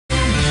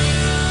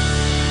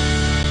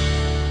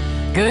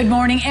Good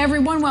morning,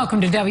 everyone.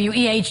 Welcome to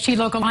WEHT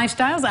Local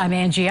Lifestyles. I'm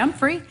Angie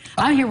Humphrey.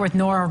 I'm here with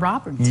Nora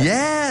Roberts.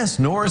 Yes,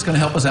 Nora's going to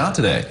help us out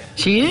today.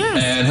 She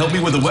is. And help me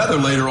with the weather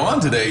later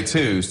on today,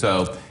 too.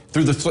 So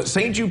through the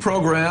St. Jude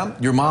program,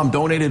 your mom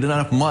donated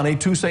enough money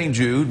to St.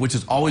 Jude, which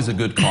is always a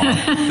good cause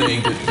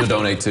thing to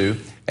donate to.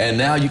 And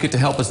now you get to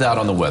help us out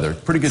on the weather.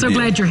 Pretty good deal. So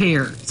glad you're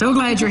here. So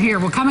glad you're here.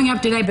 Well, coming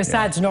up today,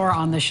 besides Nora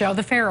on the show,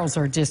 the Farrells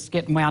are just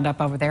getting wound up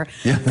over there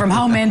from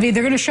Home Envy.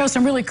 They're going to show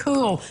some really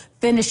cool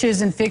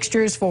finishes and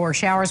fixtures for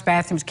showers,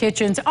 bathrooms,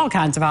 kitchens, all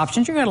kinds of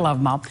options. You're going to love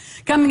them all.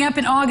 Coming up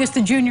in August,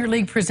 the Junior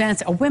League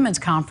presents a women's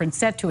conference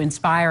set to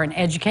inspire and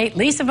educate.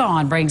 Lisa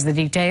Vaughn brings the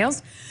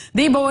details.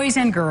 The Boys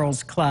and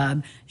Girls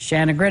Club.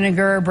 Shanna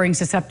Grinninger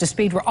brings us up to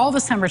speed with all the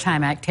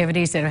summertime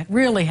activities that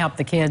really help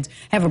the kids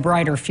have a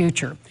brighter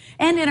future.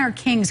 And in our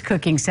King's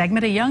Cooking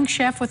segment, a young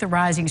chef with a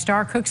rising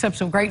star cooks up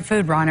some great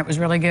food, Ron. It was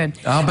really good.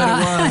 I'll bet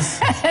it was.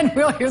 And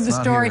we'll hear the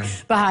story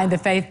behind the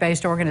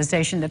faith-based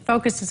organization that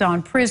focuses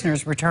on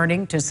prisoners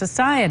returning to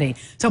society.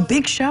 So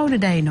big show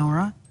today,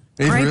 Nora.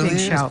 Great big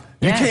show.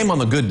 You came on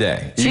the good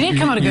day. She did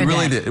come on a good day. You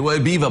really did. Well,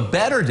 it'd be even a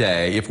better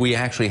day if we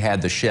actually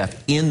had the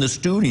chef in the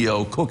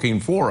studio cooking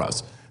for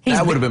us.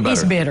 That would have been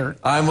better. He's bitter.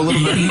 I'm a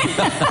little bit.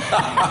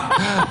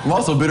 I'm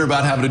also bitter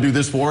about having to do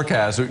this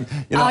forecast. You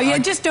know,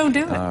 just don't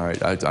do it. All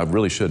right, I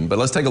really shouldn't. But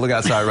let's take a look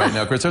outside right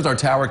now. Chris, there's our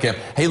tower cam.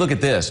 Hey, look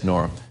at this,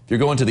 Nora. If you're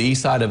going to the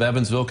east side of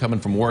Evansville, coming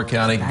from Warwick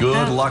County,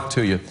 good luck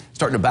to you.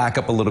 Starting to back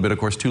up a little bit, of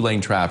course,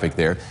 two-lane traffic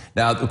there.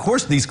 Now, of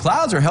course, these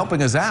clouds are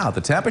helping us out. The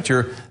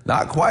temperature,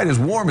 not quite as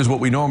warm as what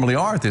we normally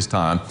are at this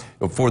time,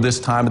 for this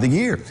time of the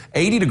year.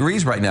 80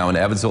 degrees right now in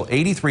Evansville,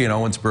 83 in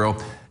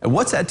Owensboro. And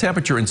what's that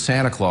temperature in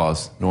Santa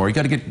Claus, Nora? You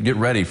got to get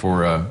ready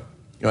for...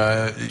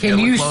 Can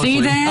you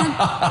see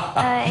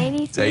that?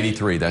 83. It's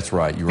 83, that's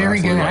right. You're very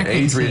good. Right.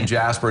 83 in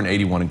Jasper and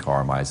 81 in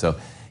Carmi. So,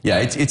 yeah,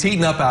 it's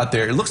heating up out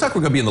there. It looks like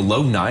we're going to be in the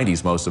low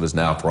 90s, most of us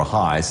now, for a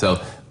high.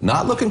 So,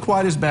 not looking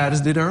quite as bad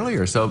as it did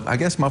earlier. So, I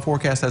guess my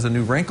forecast has a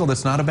new wrinkle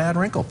that's not a bad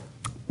wrinkle.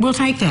 We'll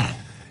take that.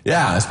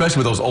 Yeah,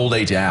 especially with those old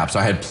age apps.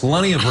 I had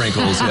plenty of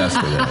wrinkles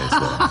yesterday.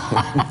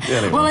 So.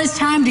 Anyway. Well, it's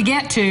time to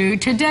get to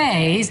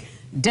today's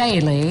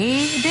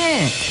Daily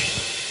Dish.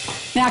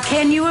 Now,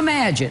 can you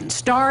imagine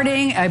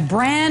starting a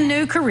brand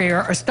new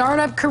career, a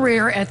startup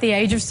career at the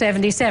age of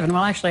 77?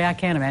 Well, actually, I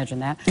can't imagine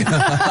that.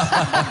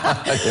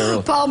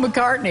 Paul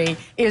McCartney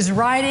is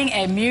writing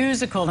a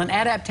musical, an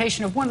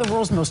adaptation of one of the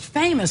world's most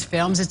famous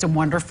films, It's a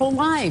Wonderful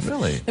Life.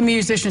 Really? The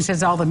musician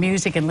says all the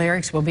music and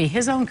lyrics will be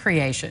his own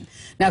creation.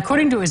 Now,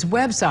 according to his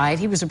website,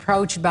 he was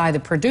approached by the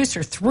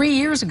producer 3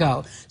 years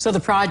ago, so the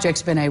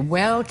project's been a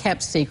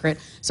well-kept secret.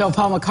 So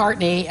Paul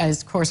McCartney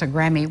is, of course, a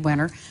Grammy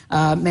winner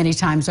many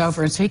times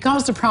over, and so he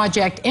calls the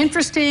project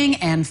interesting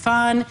and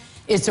fun.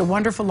 It's a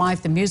Wonderful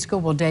Life. The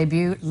musical will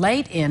debut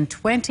late in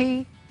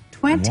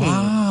 2020.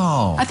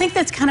 Wow. I think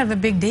that's kind of a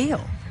big deal.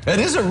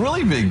 It is a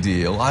really big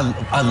deal.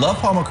 I love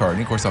Paul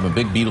McCartney. Of course, I'm a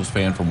big Beatles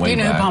fan from way back.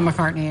 You know who Paul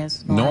McCartney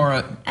is?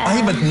 Nora.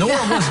 Hey, but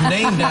Nora was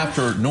named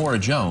after Nora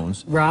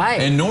Jones. Right.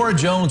 And Nora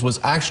Jones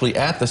was actually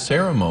at the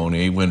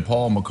ceremony when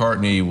Paul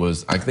McCartney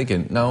was, I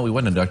think, no, he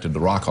wasn't inducted to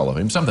the Rock Hall of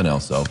Fame, something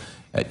else, though.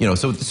 You know,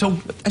 so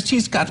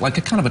she's got like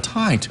a kind of a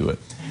tie to it.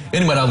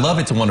 Anyway, I love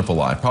It's a Wonderful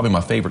Life. Probably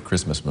my favorite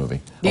Christmas movie.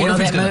 Do you know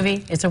that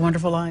movie, It's a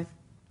Wonderful Life?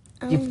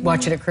 You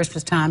watch it at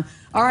Christmas time.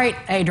 All right,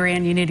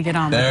 Adrian, you need to get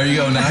on there. There you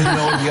go. Now you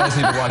know what you guys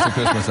need to watch at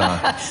Christmas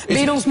time.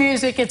 Beatles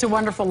music, It's a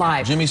Wonderful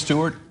Life. Jimmy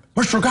Stewart.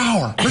 Mr.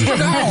 Gower. Mr.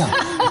 Gower.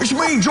 It's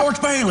me, George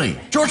Bailey.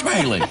 George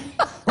Bailey.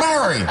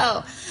 Larry.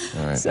 Oh.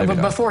 All right, so,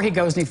 but before he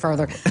goes any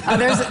further,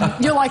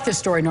 you'll like this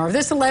story, Nora.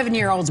 This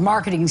 11-year-old's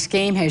marketing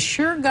scheme has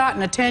sure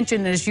gotten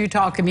attention in this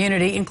Utah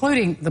community,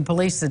 including the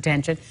police's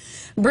attention.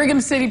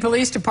 Brigham City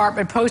Police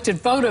Department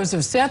posted photos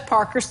of Seth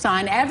Parker's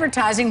sign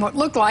advertising what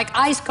looked like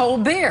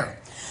ice-cold beer.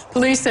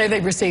 Police say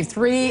they received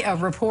 3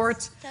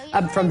 reports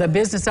from the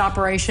business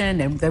operation,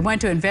 and they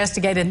went to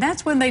investigate, and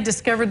that's when they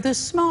discovered this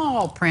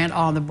small print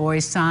on the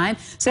boy's sign.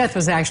 Seth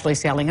was actually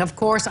selling, of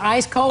course,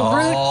 ice-cold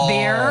root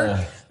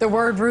beer. The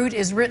word root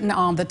is written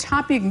on the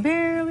top. You can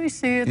barely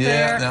see it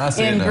there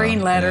in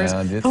green letters.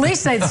 Police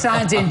say the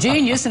sign's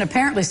ingenious, and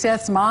apparently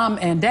Seth's mom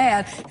and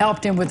dad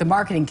helped him with the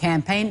marketing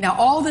campaign. Now,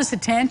 all this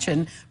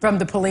attention from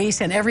the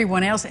police and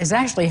everyone else has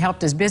actually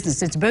helped his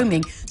business. It's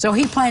booming, so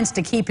he plans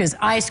to keep his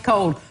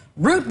ice-cold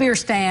root beer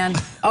stand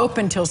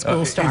open till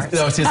school starts.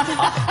 No, it's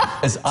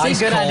ice-cold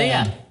good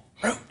idea.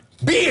 Root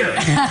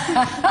beer.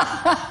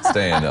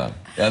 Stand up.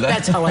 Yeah,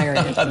 that's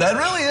hilarious. That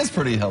really is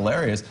pretty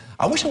hilarious.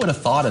 I wish I would have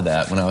thought of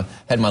that when I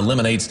had my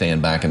lemonade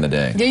stand back in the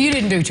day. Yeah, you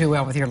didn't do too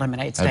well with your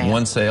lemonade stand. I had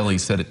one sale, he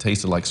said it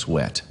tasted like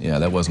sweat. Yeah,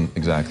 that wasn't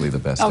exactly the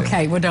best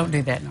Okay, well, don't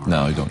do that, Nora.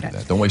 No, don't do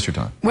that. Don't waste your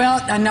time.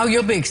 Well, I know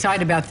you'll be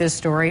excited about this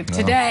story.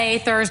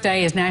 Today,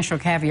 Thursday, is National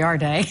Caviar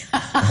Day.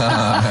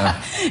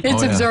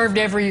 It's observed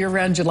every year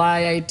around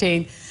July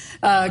 18th.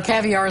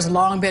 Caviar has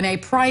long been a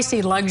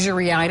pricey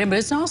luxury item, but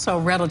it's also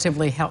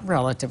relatively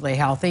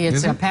healthy.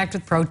 It's packed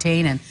with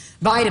protein and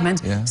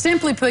vitamins. Yeah.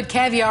 Simply put,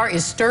 caviar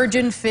is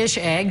sturgeon fish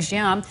eggs.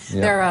 Yum.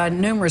 Yeah. There are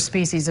numerous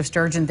species of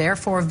sturgeon,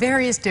 therefore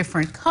various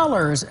different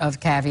colors of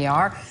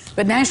caviar.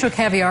 But National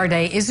Caviar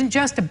Day isn't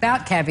just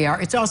about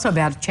caviar. It's also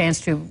about a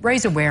chance to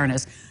raise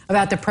awareness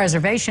about the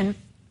preservation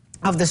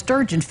of the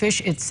sturgeon fish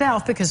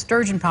itself, because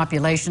sturgeon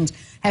populations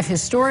have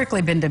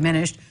historically been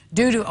diminished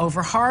due to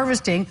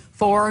overharvesting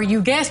for,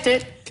 you guessed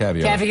it,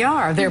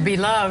 caviar. They're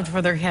beloved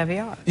for their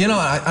caviar. You know,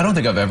 I don't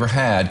think I've ever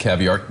had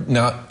caviar.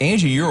 Now,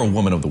 Angie, you're a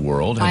woman of the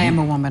world. I am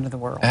a woman of the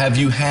world. Have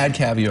you had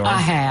caviar? I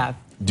have.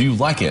 Do you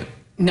like it?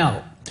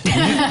 No.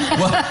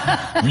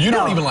 Well, you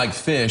don't even like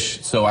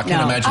fish, so I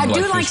can't imagine you like fish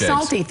eggs. I do like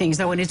salty things,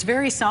 though, and it's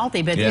very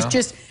salty, but it's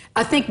just,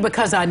 I think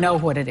because I know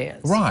what it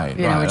is. Right,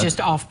 You know, it's just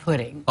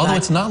off-putting. Although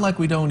it's not like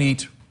we don't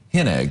eat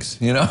hen eggs,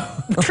 you know?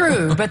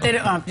 True, but they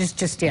don't,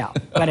 yeah,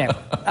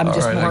 whatever. I'm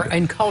just more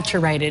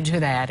enculturated to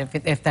that,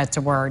 if that's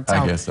a word. So,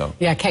 I guess so.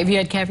 Yeah, have you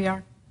had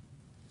caviar?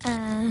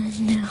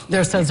 No.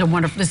 This is a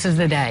wonderful, this is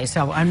the day,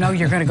 so I know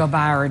you're going to go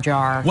buy her a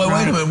jar. Well,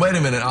 wait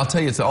a minute. I'll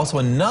tell you, it's also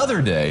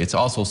another day. It's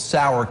also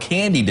sour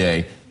candy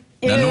day.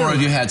 Now, Ew. Nora,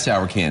 have you had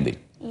sour candy?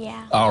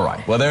 Yeah. All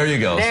right. Well, there you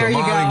go. There you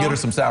Mom go. can get her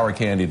some sour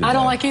candy today. I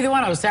don't like either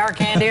one of those, sour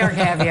candy or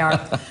caviar.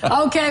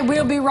 Okay,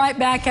 we'll be right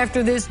back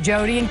after this.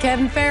 Jody and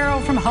Kevin Farrell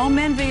from Home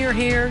Envy are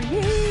here.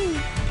 Yee.